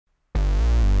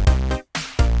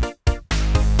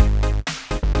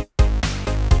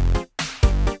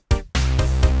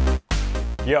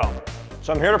Yo,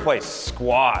 so I'm here to play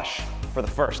squash for the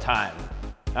first time.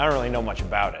 I don't really know much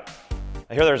about it.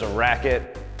 I hear there's a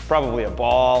racket, probably a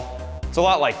ball. It's a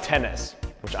lot like tennis,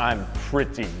 which I'm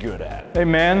pretty good at. Hey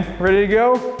man, ready to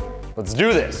go? Let's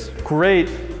do this. Great.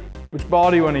 Which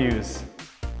ball do you want to use?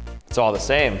 It's all the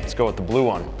same. Let's go with the blue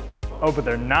one. Oh, but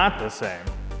they're not the same.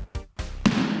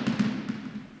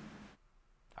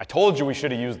 I told you we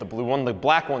should have used the blue one. The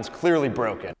black one's clearly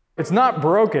broken. It's not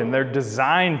broken, they're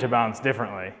designed to bounce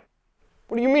differently.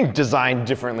 What do you mean designed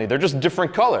differently? They're just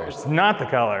different colors. It's not the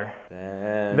color.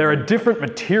 They're a different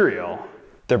material.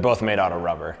 They're both made out of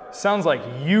rubber. Sounds like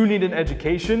you need an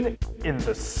education in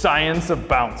the science of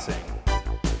bouncing.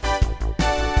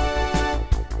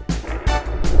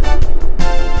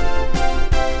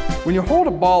 When you hold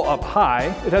a ball up high,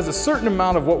 it has a certain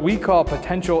amount of what we call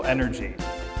potential energy.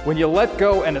 When you let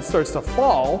go and it starts to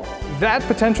fall, that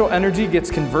potential energy gets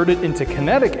converted into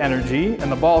kinetic energy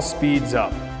and the ball speeds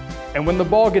up. And when the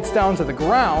ball gets down to the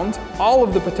ground, all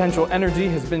of the potential energy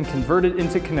has been converted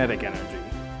into kinetic energy.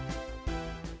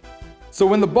 So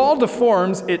when the ball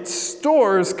deforms, it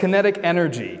stores kinetic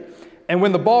energy. And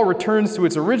when the ball returns to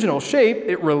its original shape,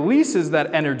 it releases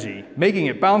that energy, making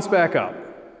it bounce back up.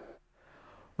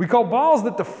 We call balls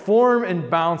that deform and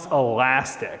bounce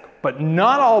elastic, but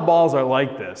not all balls are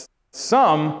like this.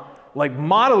 Some, like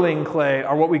modeling clay,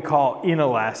 are what we call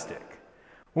inelastic.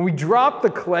 When we drop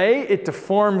the clay, it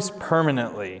deforms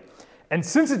permanently. And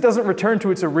since it doesn't return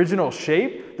to its original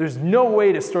shape, there's no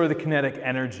way to store the kinetic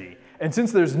energy. And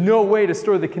since there's no way to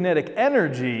store the kinetic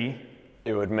energy,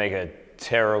 it would make a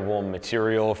terrible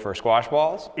material for squash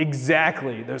balls?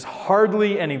 Exactly. There's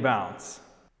hardly any bounce.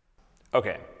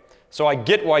 Okay. So I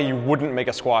get why you wouldn't make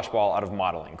a squash ball out of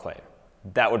modeling clay.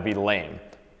 That would be lame.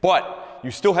 But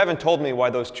you still haven't told me why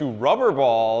those two rubber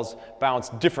balls bounce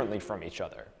differently from each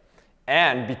other.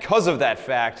 And because of that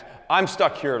fact, I'm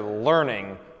stuck here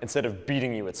learning instead of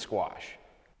beating you at squash.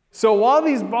 So while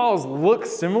these balls look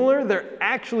similar, they're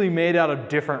actually made out of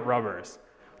different rubbers.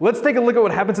 Let's take a look at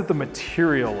what happens at the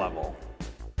material level.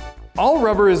 All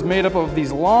rubber is made up of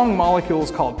these long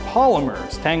molecules called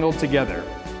polymers tangled together.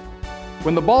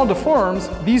 When the ball deforms,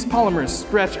 these polymers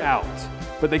stretch out,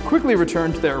 but they quickly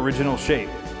return to their original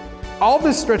shape. All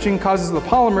this stretching causes the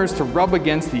polymers to rub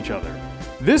against each other.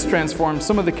 This transforms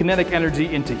some of the kinetic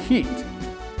energy into heat.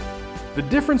 The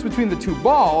difference between the two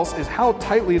balls is how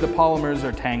tightly the polymers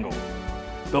are tangled.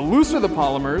 The looser the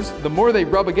polymers, the more they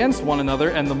rub against one another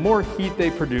and the more heat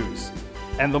they produce.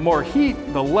 And the more heat,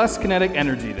 the less kinetic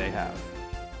energy they have.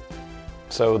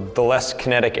 So the less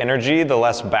kinetic energy, the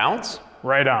less bounce?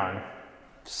 Right on.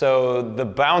 So the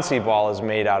bouncy ball is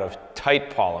made out of tight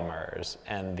polymers,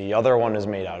 and the other one is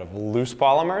made out of loose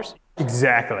polymers?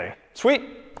 Exactly. Sweet,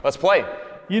 let's play.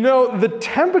 You know, the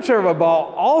temperature of a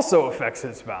ball also affects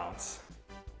its bounce.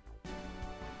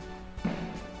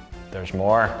 There's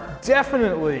more.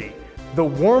 Definitely. The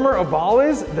warmer a ball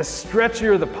is, the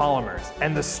stretchier the polymers.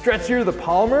 And the stretchier the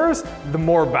polymers, the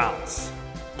more bounce.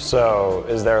 So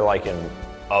is there like an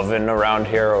oven around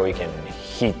here where we can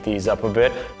heat these up a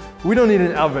bit? We don't need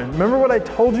an oven. Remember what I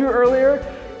told you earlier?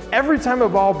 Every time a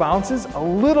ball bounces, a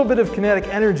little bit of kinetic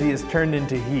energy is turned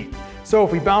into heat. So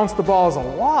if we bounce the balls a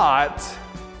lot,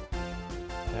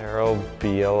 there'll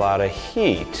be a lot of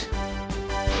heat.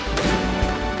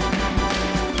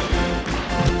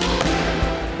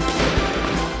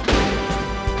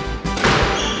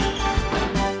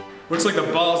 Looks like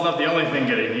the ball's not the only thing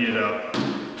getting heated up.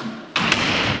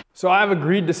 So I've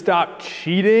agreed to stop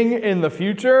cheating in the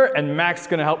future, and Mac's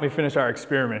gonna help me finish our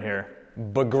experiment here.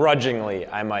 Begrudgingly,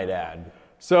 I might add.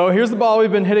 So here's the ball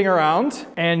we've been hitting around,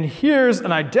 and here's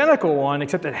an identical one,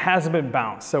 except it hasn't been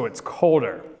bounced, so it's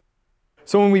colder.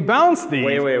 So when we bounce these...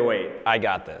 Wait. I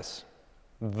got this.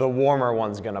 The warmer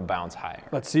one's gonna bounce higher.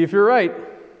 Let's see if you're right.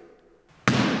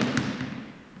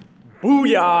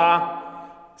 Booyah!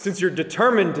 Since you're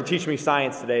determined to teach me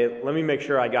science today, let me make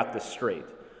sure I got this straight.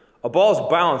 A ball's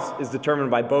bounce is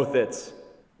determined by both its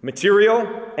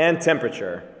material and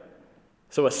temperature.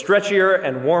 So a stretchier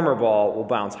and warmer ball will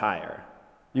bounce higher.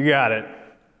 You got it.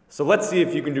 So let's see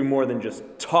if you can do more than just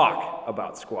talk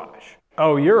about squash.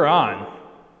 Oh, you're on,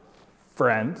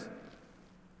 friend.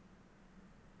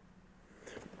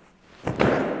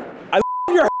 I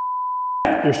your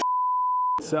Your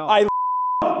self. I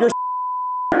your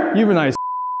You have a nice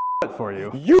for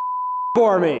you. You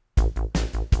for me.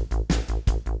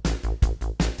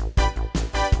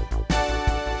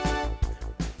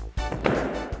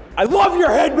 I love your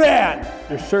headband!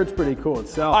 Your shirt's pretty cool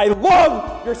itself. I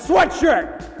love your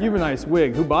sweatshirt! You have a nice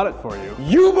wig. Who bought it for you?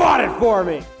 You bought it for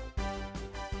me!